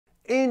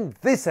In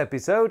this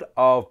episode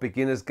of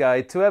Beginner's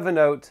Guide to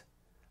Evernote,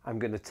 I'm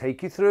going to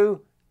take you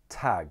through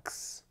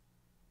tags.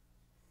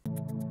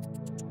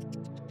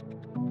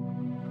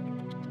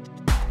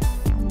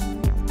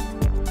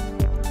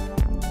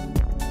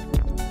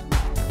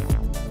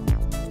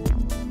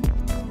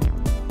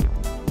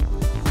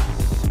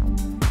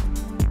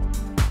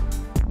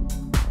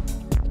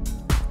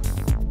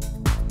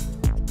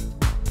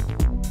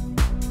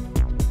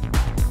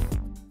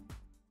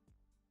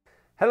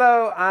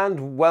 Hello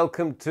and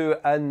welcome to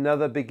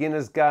another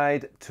Beginner's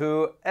Guide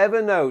to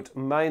Evernote.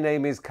 My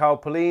name is Carl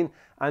Pauline,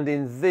 and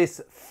in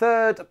this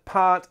third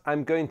part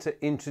I'm going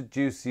to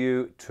introduce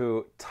you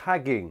to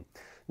tagging.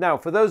 Now,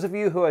 for those of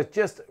you who are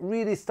just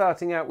really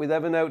starting out with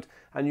Evernote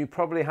and you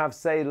probably have,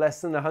 say,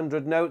 less than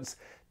 100 notes,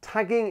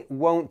 tagging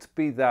won't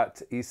be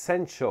that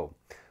essential.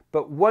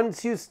 But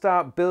once you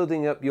start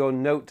building up your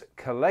note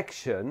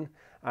collection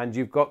and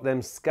you've got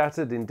them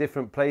scattered in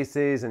different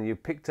places and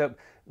you've picked up,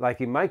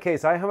 like in my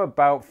case, I have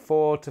about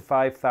 4,000 to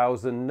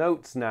 5,000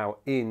 notes now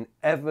in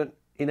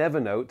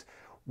Evernote.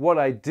 What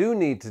I do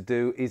need to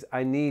do is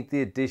I need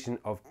the addition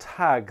of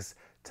tags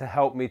to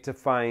help me to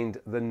find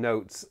the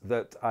notes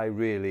that I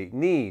really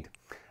need.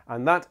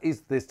 And that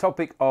is this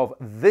topic of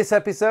this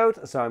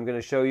episode. So I'm going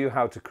to show you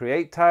how to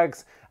create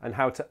tags and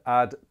how to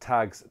add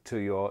tags to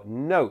your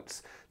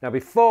notes. Now,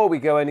 before we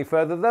go any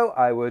further though,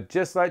 I would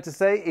just like to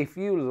say, if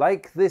you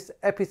like this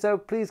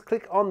episode, please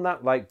click on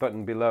that like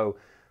button below.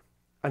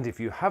 And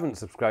if you haven't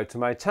subscribed to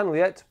my channel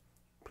yet,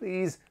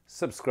 please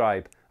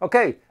subscribe.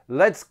 Okay,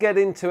 let's get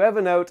into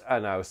Evernote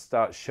and I'll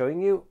start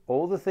showing you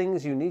all the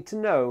things you need to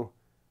know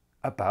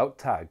about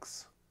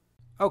tags.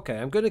 Okay,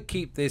 I'm going to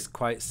keep this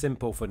quite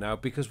simple for now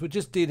because we're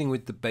just dealing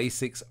with the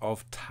basics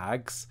of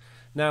tags.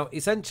 Now,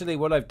 essentially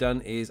what I've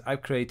done is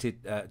I've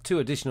created two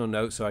additional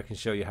notes so I can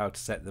show you how to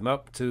set them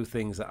up, two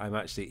things that I'm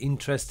actually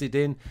interested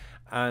in,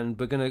 and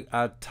we're going to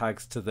add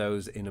tags to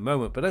those in a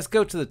moment. But let's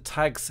go to the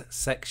tags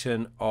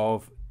section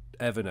of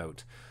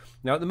Evernote.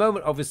 Now, at the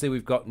moment, obviously,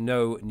 we've got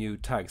no new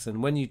tags.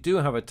 And when you do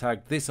have a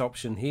tag, this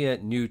option here,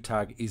 new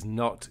tag, is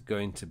not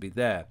going to be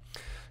there.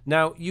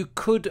 Now, you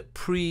could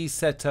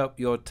pre-set up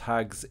your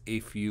tags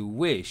if you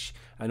wish,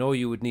 and all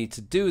you would need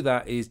to do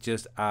that is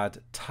just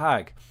add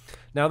tag.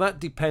 Now, that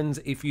depends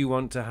if you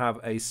want to have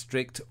a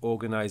strict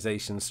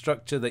organization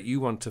structure that you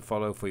want to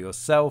follow for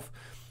yourself.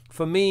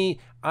 For me,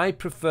 I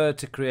prefer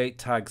to create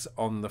tags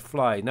on the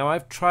fly. Now,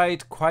 I've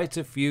tried quite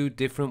a few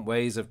different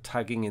ways of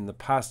tagging in the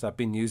past. I've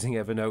been using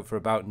Evernote for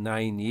about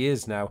 9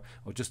 years now,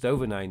 or just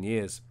over 9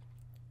 years.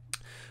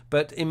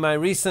 But in my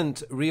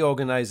recent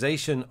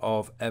reorganization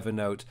of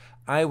Evernote,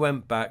 I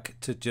went back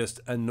to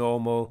just a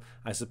normal,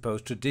 I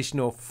suppose,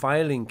 traditional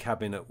filing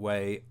cabinet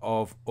way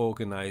of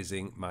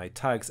organizing my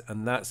tags,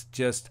 and that's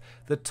just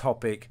the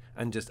topic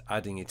and just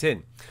adding it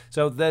in.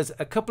 So there's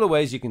a couple of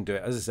ways you can do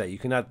it. As I say, you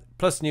can add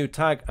plus new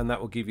tag, and that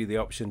will give you the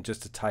option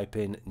just to type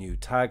in new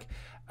tag.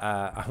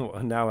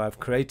 Now I've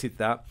created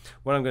that.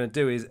 What I'm going to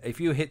do is, if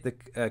you hit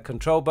the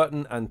control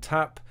button and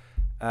tap,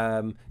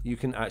 you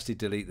can actually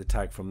delete the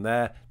tag from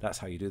there. That's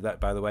how you do that,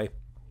 by the way.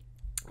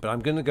 But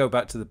I'm going to go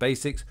back to the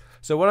basics.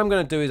 So what I'm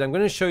going to do is I'm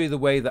going to show you the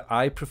way that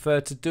I prefer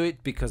to do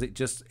it because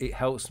it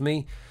helps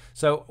me.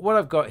 So what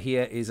I've got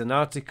here is an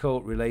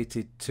article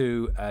related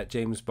to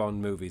James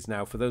Bond movies.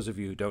 Now, for those of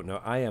you who don't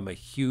know, I am a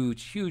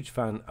huge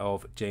fan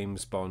of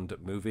James Bond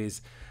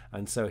movies.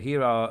 And so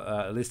here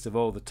are a list of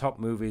all the top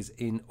movies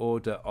in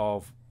order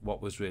of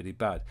what was really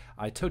bad.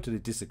 I totally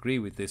disagree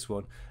with this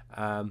one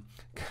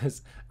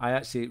because I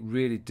actually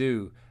really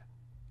do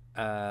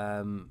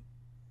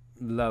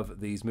love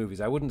these movies.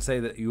 I wouldn't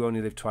say that You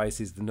Only Live Twice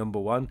is the number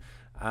one,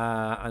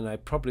 and I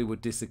probably would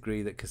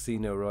disagree that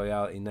Casino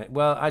Royale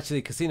well,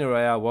 actually Casino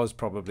Royale was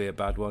probably a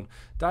bad one.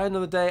 Die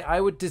Another Day, I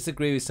would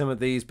disagree with some of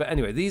these, but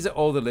anyway, these are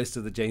all the list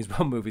of the James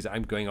Bond movies.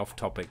 I'm going off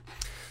topic.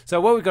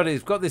 So what we've got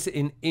is we've got this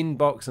in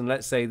inbox, and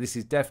let's say this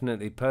is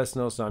definitely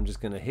personal, so I'm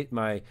just going to hit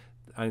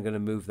I'm going to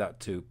move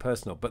that to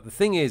personal. But the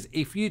thing is,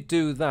 if you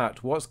do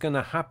that, what's going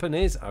to happen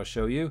is, I'll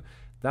show you,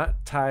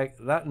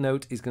 that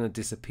note is going to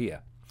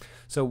disappear.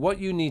 So what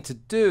you need to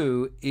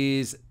do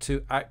is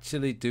to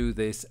actually do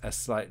this a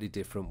slightly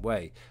different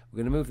way.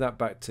 We're going to move that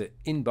back to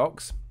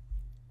inbox.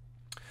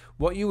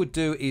 What you would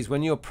do is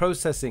when you're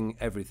processing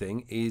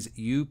everything is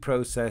you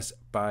process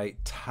by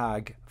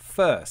tag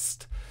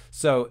first.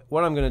 So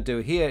what I'm going to do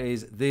here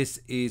is this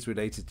is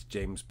related to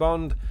James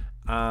Bond.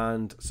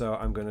 And so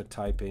I'm going to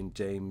type in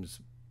James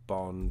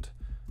Bond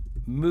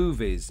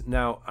movies.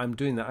 Now I'm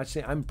doing that.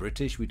 Actually, I'm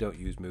British. We don't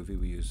use movie,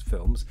 we use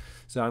films.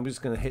 So I'm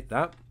just going to hit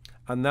that.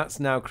 And that's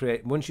now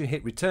once you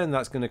hit return,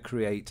 that's going to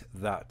create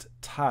that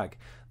tag.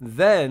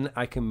 Then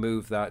I can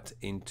move that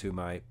into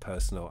my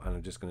personal, and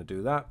I'm just going to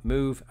do that,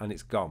 move, and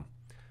it's gone.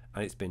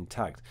 And it's been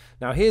tagged.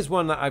 Now here's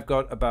one that I've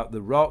got about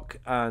The Rock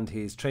and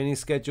his training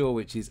schedule,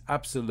 which is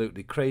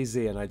absolutely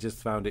crazy, and I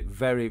just found it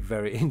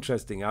very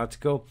interesting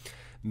article.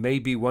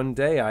 Maybe one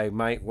day I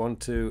might want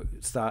to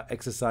start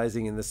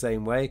exercising in the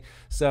same way.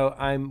 So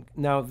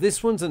now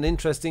this one's an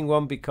interesting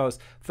one because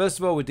first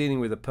of all, we're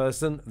dealing with a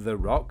person, The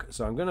Rock.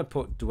 So I'm going to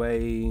put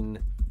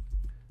Dwayne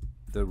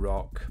The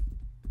Rock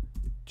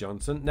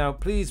Johnson. Now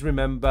please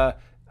remember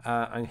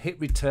and hit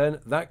return.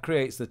 That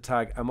creates the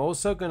tag. I'm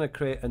also going to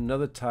create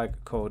another tag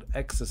called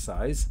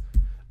exercise,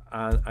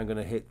 and I'm going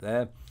to hit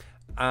there,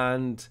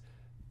 and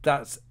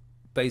that's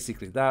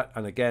basically that.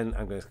 And again,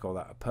 I'm going to call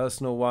that a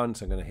personal one,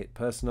 so I'm going to hit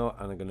personal,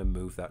 and I'm going to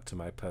move that to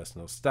my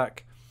personal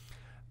stack.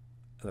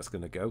 That's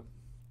going to go,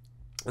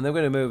 and then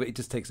we're going to move it. It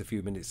just takes a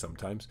few minutes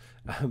sometimes,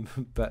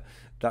 but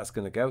that's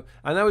going to go.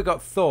 And now we've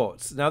got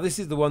thoughts. Now this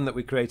is the one that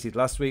we created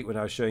last week when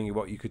I was showing you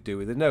what you could do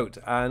with a note.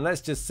 And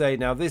let's just say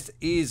now this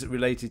is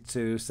related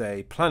to,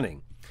 say,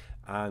 planning,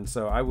 and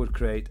so I would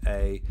create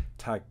a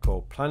tag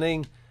called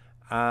planning.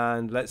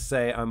 And let's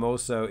say I'm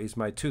also, is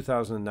my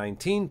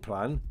 2019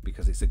 plan,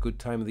 because it's a good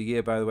time of the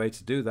year, by the way,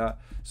 to do that.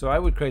 So I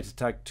would create a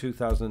tag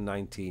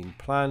 2019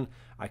 plan.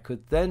 I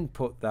could then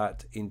put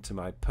that into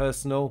my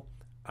personal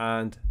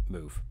and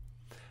move.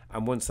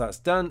 And once that's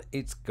done,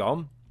 it's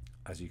gone,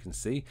 as you can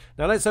see.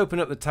 Now let's open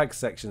up the tag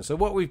section. So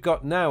what we've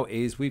got now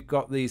is we've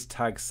got these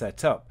tags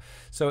set up.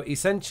 So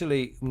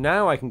essentially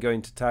now I can go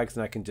into tags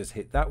and I can just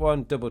hit that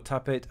one, double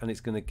tap it, and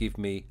it's going to give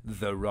me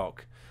The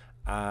Rock.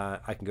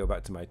 I can go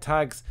back to my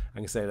tags. I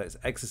can say let's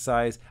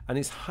exercise, and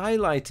it's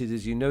highlighted.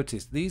 As you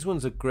notice, these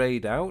ones are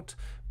grayed out,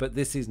 but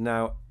this is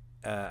now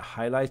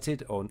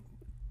highlighted, or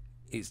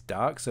it's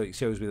dark, so it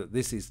shows me that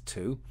this is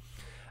 2.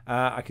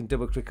 I can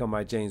double click on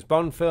my James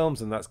Bond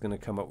films, and that's going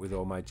to come up with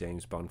all my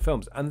James Bond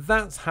films. And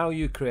that's how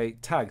you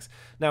create tags.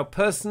 Now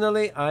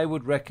personally, I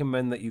would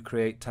recommend that you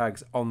create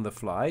tags on the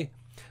fly.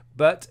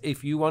 But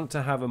if you want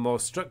to have a more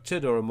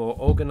structured or a more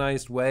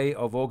organized way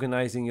of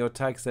organizing your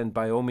tags, then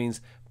by all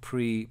means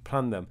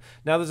pre-plan them.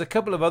 Now there's a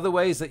couple of other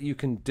ways that you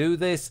can do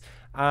this,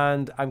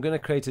 and I'm going to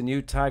create a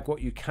new tag.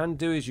 What you can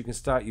do is you can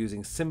start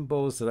using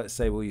symbols. So let's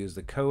say we'll use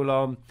the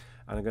colon,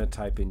 and I'm going to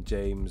type in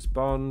James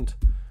Bond.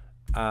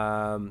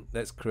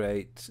 Let's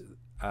create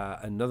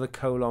another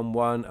colon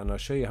one, and I'll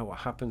show you what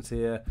happens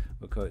here.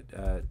 We'll call it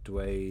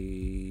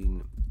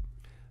Dwayne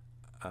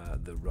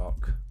The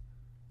Rock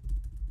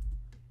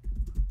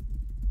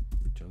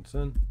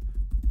Johnson.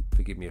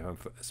 Forgive me if I'm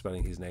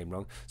spelling his name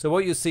wrong. So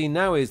what you'll see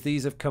now is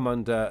these have come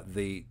under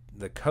the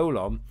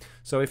colon.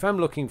 So if I'm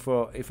looking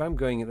for, if I'm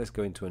going, let's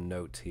go into a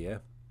note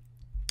here.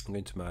 I'm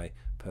going to my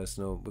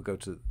personal, we'll go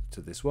to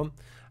this one,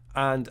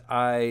 and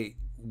I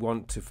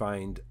want to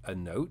find a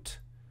note.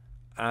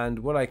 And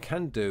what I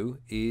can do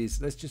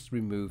is, let's just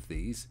remove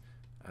these.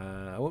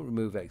 I won't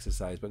remove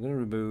exercise, but I'm going to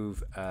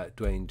remove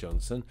Dwayne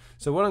Johnson.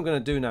 So what I'm going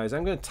to do now is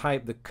I'm going to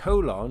type the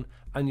colon,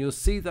 and you'll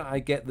see that I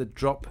get the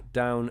drop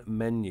down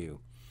menu.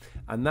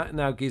 And that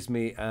now gives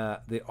me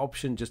the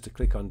option just to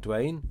click on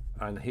Dwayne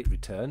and hit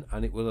return,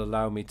 and it will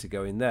allow me to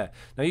go in there.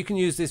 Now you can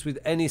use this with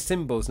any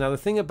symbols. Now the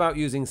thing about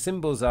using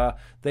symbols are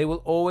they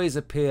will always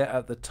appear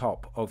at the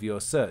top of your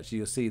search.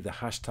 You'll see the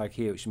hashtag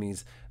here, which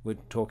means we're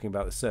talking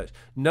about the search.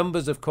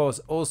 Numbers, of course,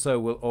 also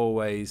will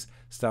always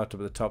start up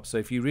at the top. So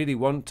if you really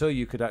want to,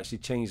 you could actually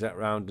change that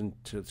around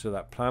into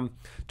that plan.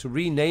 To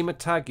rename a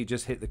tag, you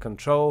just hit the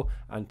control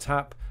and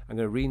tap. I'm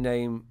going to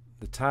rename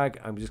the tag.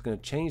 I'm just going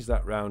to change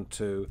that round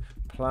to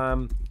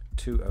plan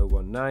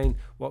 2019.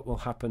 What will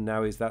happen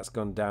now is that's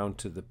gone down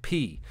to the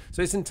P.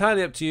 So it's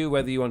entirely up to you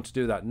whether you want to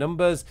do that.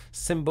 Numbers,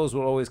 symbols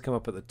will always come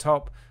up at the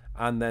top,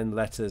 and then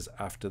letters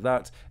after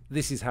that.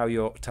 This is how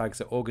your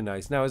tags are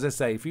organized. Now, as I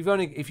say,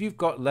 if you've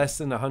got less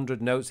than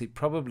 100 notes, it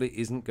probably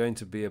isn't going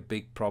to be a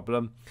big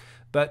problem.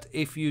 But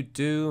if you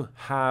do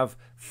have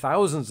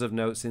thousands of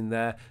notes in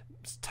there,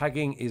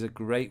 tagging is a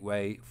great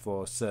way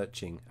for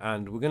searching,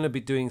 and we're going to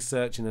be doing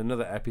search in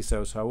another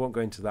episode, so I won't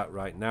go into that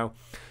right now.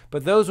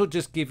 But those will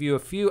just give you a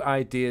few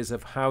ideas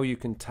of how you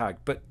can tag.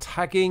 But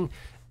tagging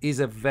is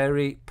a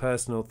very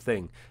personal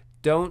thing.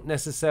 Don't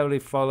necessarily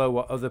follow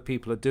what other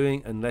people are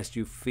doing unless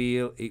you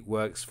feel it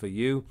works for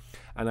you.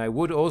 And I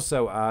would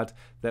also add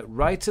that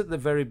right at the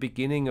very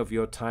beginning of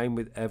your time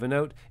with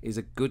Evernote is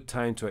a good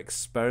time to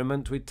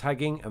experiment with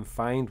tagging and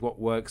find what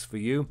works for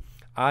you.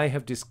 I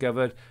have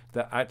discovered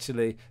that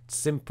actually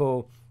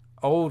simple,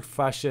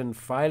 old-fashioned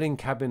filing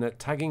cabinet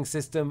tagging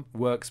system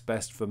works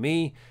best for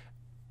me,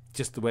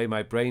 just the way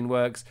my brain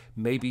works.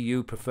 Maybe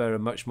you prefer a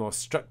much more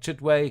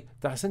structured way.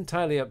 That's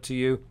entirely up to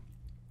you.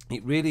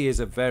 It really is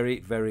a very,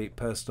 very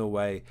personal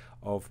way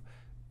of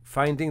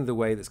finding the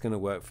way that's going to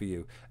work for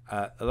you.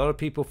 A lot of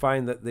people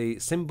find that the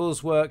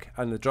symbols work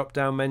and the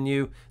drop-down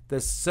menu.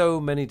 There's so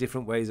many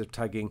different ways of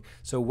tagging.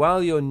 So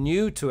while you're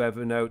new to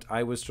Evernote,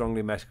 I would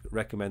strongly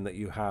recommend that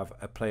you have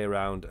a play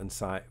around and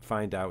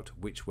find out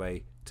which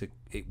way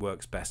it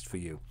works best for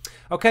you.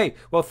 Okay,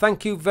 well,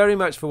 thank you very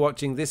much for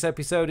watching this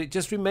episode. It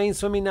just remains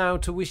for me now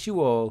to wish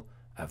you all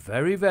a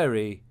very,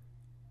 very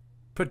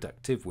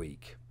productive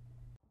week.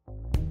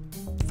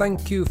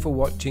 Thank you for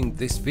watching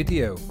this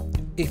video.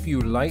 If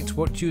you liked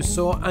what you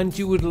saw and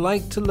you would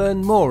like to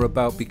learn more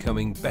about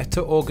becoming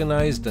better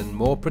organized and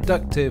more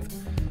productive,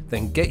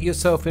 then get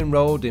yourself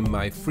enrolled in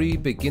my free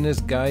beginner's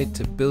guide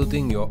to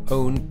building your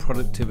own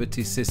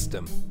productivity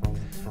system.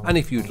 And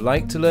if you'd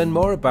like to learn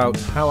more about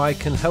how I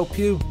can help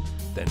you,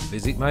 then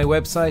visit my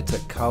website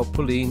at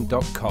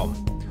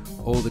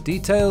carlpauline.com. All the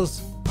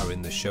details are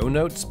in the show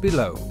notes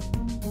below.